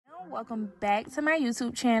welcome back to my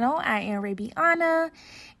YouTube channel. I am Rabiana,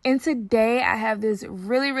 and today I have this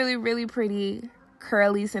really pretty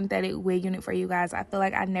curly synthetic wig unit for you guys. I feel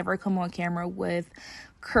like I never come on camera with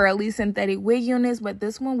curly synthetic wig units, but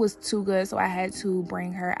this one was too good, so I had to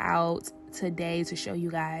bring her out today to show you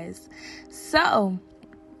guys. So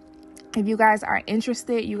if you guys are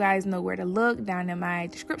interested, you guys know where to look down in my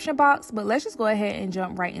description box, but let's just go ahead and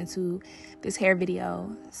jump right into this hair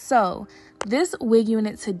video. So this wig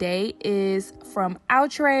unit today is from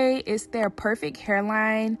OUTRE. It's their perfect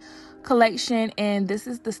hairline collection, and this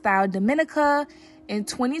is the style Dominica in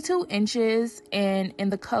 22 inches and in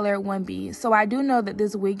the color 1B. So I do know that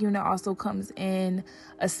this wig unit also comes in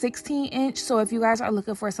a 16 inch. So if you guys are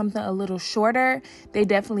looking for something a little shorter, they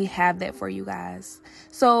definitely have that for you guys.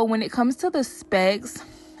 So when it comes to the specs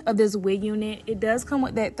of this wig unit, it does come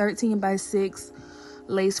with that 13x6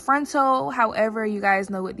 lace frontal. However, you guys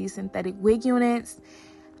know with these synthetic wig units,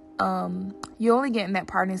 you only get in that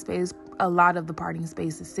parting space. A lot of the parting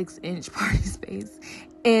space is 6-inch parting space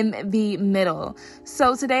in the middle.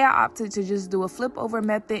 So today I opted to just do a flip over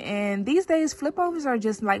method, and these days flip overs are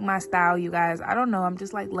just like my style, you guys. I don't know, I'm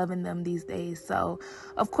just like loving them these days. So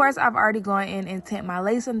of course I've already gone in and tint my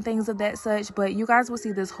lace and things of that such, but you guys will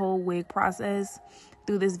see this whole wig process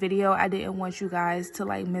through this video. I didn't want you guys to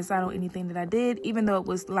like miss out on anything that I did, even though it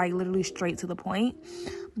was like literally straight to the point.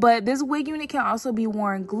 But this wig unit can also be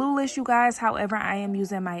worn glueless, you guys. However, I am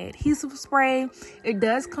using my adhesive spray. It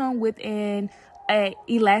does come with an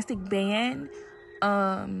elastic band,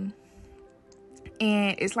 and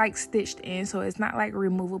it's like stitched in, so it's not like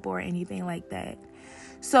removable or anything like that.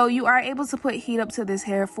 So you are able to put heat up to this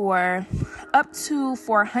hair for up to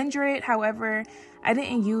 400. However, I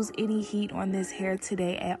didn't use any heat on this hair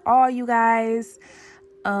today at all, you guys.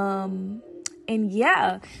 And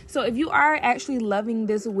yeah, so if you are actually loving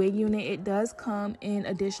this wig unit, it does come in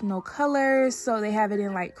additional colors. So they have it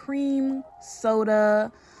in like cream,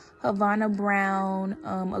 soda, Havana brown,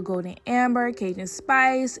 a golden amber, Cajun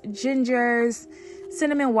spice, gingers,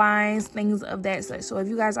 cinnamon wines, things of that such. So if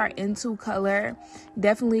you guys are into color,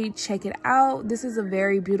 definitely check it out. This is a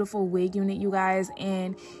very beautiful wig unit, you guys,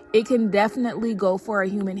 and it can definitely go for a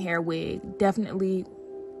human hair wig. Definitely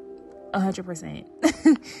 100%.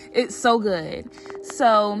 It's so good.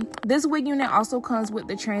 So this wig unit also comes with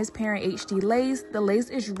the transparent HD lace. The lace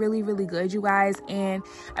is really good, you guys, and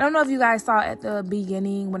I don't know if you guys saw at the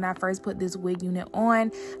beginning when I first put this wig unit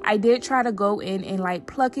on, I did try to go in and like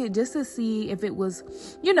pluck it just to see if it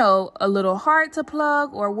was, you know, a little hard to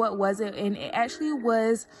plug or what was it, and it actually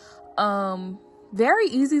was very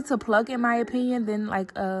easy to plug in my opinion than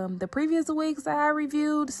like the previous wigs that I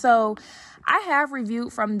reviewed. So I have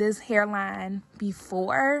reviewed from this hairline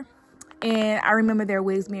before, and I remember their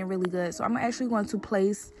wigs being really good. So I'm actually going to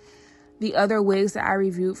place the other wigs that I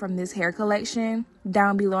reviewed from this hair collection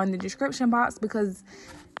down below in the description box, because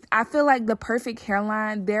I feel like the perfect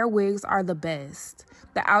hairline, their wigs are the best.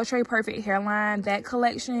 The OUTRE perfect hairline, that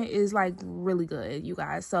collection is like really good, you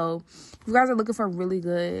guys. So if you guys are looking for really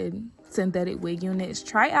good synthetic wig units,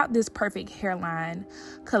 try out this perfect hairline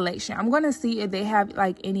collection. I'm going to see if they have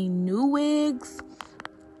like any new wigs.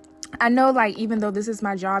 I know, like, even though this is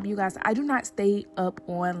my job, you guys, I do not stay up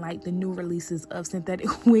on like the new releases of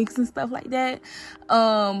synthetic wigs and stuff like that.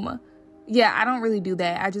 Yeah, I don't really do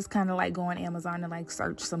that. I just kind of like go on Amazon and like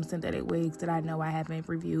search some synthetic wigs that I know I haven't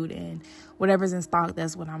reviewed, and whatever's in stock,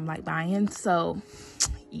 that's what I'm like buying. So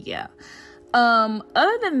yeah.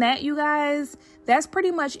 Other than that, you guys, that's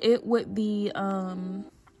pretty much it with the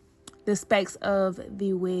specs of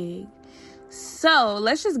the wig. So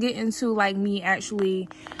let's just get into like me actually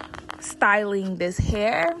styling this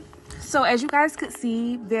hair. So as you guys could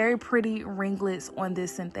see, very pretty ringlets on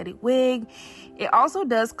this synthetic wig. It also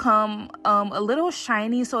does come a little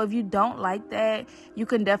shiny, so if you don't like that, you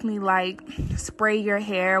can definitely like spray your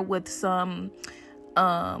hair with some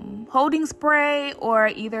holding spray or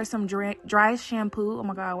either some dry shampoo. Oh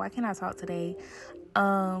my god, why can't I talk today?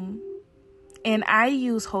 And I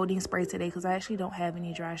use holding spray today because I actually don't have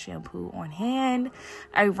any dry shampoo on hand.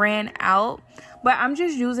 I ran out, but I'm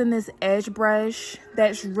just using this edge brush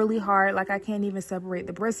that's really hard. Like I can't even separate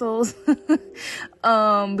the bristles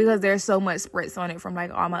because there's so much spritz on it from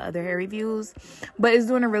like all my other hair reviews. But it's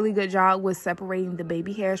doing a really good job with separating the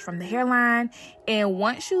baby hairs from the hairline. And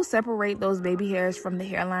once you separate those baby hairs from the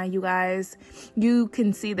hairline, you guys, you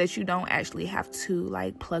can see that you don't actually have to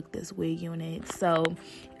like pluck this wig unit. So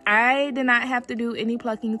I did not have to do any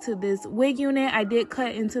plucking to this wig unit. I did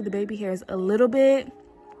cut into the baby hairs a little bit,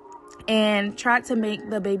 and tried to make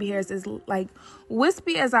the baby hairs as like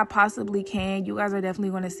wispy as I possibly can. You guys are definitely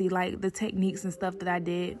going to see like the techniques and stuff that I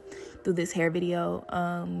did through this hair video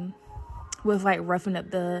with like roughing up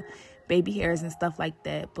the baby hairs and stuff like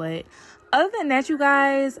that. But other than that, you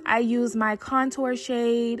guys, I used my contour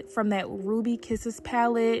shade from that Ruby Kisses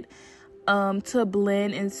palette to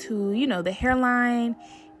blend into, you know, the hairline.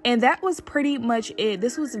 And that was pretty much it.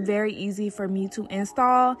 This was very easy for me to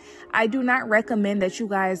install. I do not recommend that you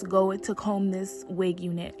guys go to comb this wig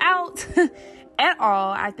unit out at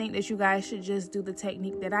all. I think that you guys should just do the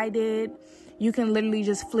technique that I did. You can literally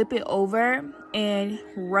just flip it over and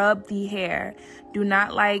rub the hair. Do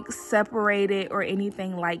not like separate it or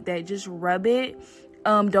anything like that. Just rub it.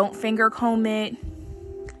 Don't finger comb it.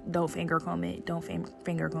 Don't finger comb it. Don't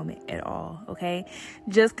finger comb it at all, okay?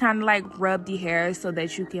 Just kind of like rub the hair so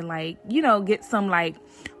that you can like, you know, get some like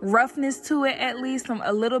roughness to it, at least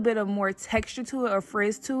a little bit of more texture to it or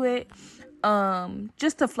frizz to it,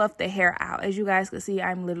 just to fluff the hair out. As you guys can see,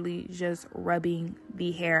 I'm literally just rubbing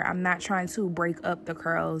the hair. I'm not trying to break up the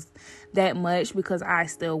curls that much because I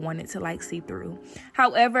still want it to like see through.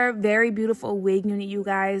 However, very beautiful wig unit, you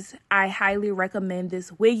guys. I highly recommend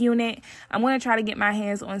this wig unit. I'm going to try to get my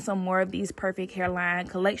hands on some more of these Perfect Hairline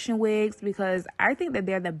collection wigs because I think that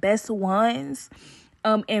they're the best ones,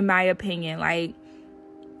 in my opinion. Like,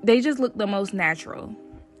 they just look the most natural.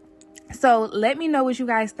 So let me know what you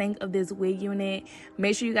guys think of this wig unit.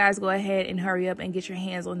 Make sure you guys go ahead and hurry up and get your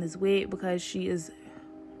hands on this wig because she is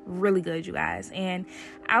really good, you guys. And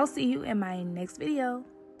I'll see you in my next video.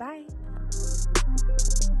 Bye.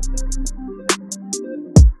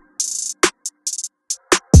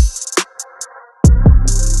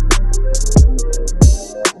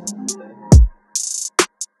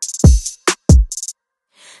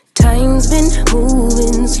 Time's been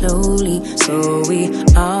moving slowly, so we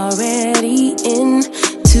already in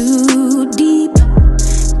too deep.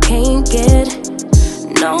 Can't get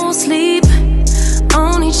no sleep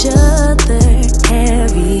on each other,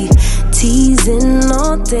 heavy teasing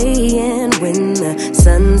all day. And when the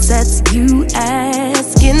sun sets, you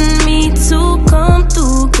asking me to come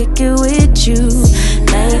through, kick it with you.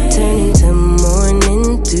 Night turning to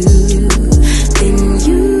morning dew, then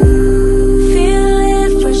you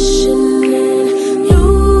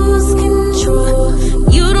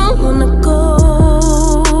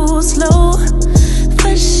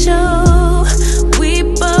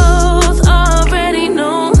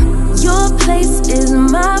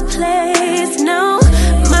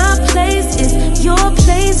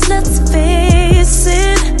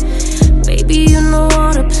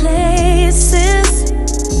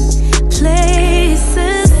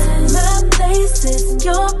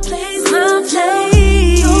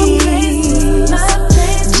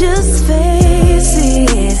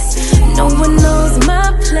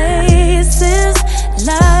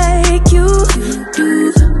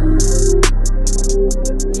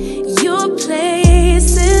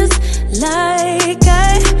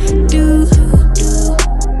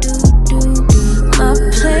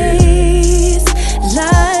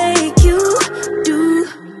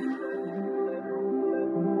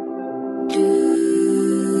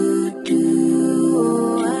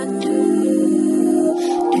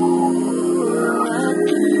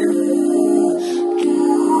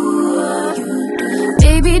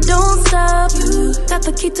got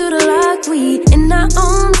the key to the lock, we in our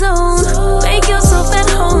own zone. Make yourself at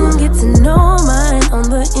home, get to know mine on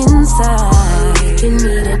the inside. You can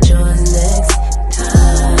meet at yours next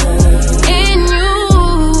time. And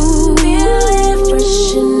you feel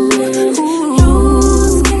fresh and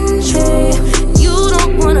lose control. You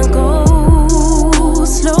don't wanna go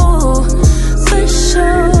slow, for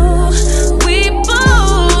sure. We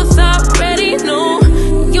both already know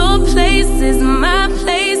your place is my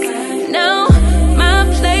place now.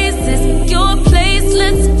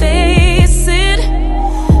 Let's face it,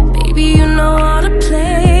 baby, you know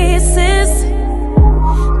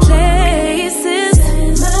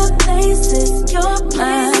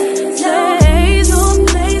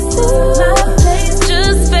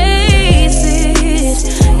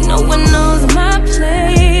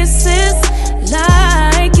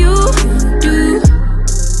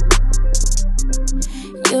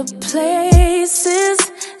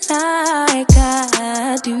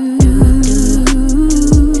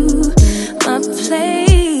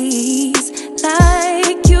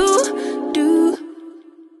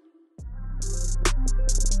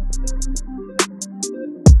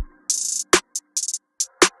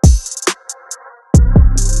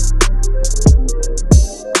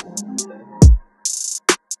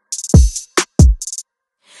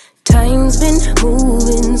time's been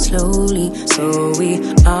moving slowly, so we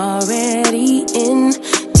already in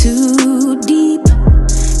too deep.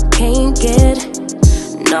 Can't get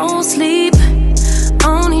no sleep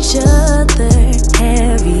on each other,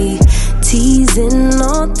 heavy teasing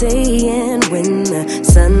all day, and when the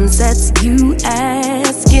sun sets you ask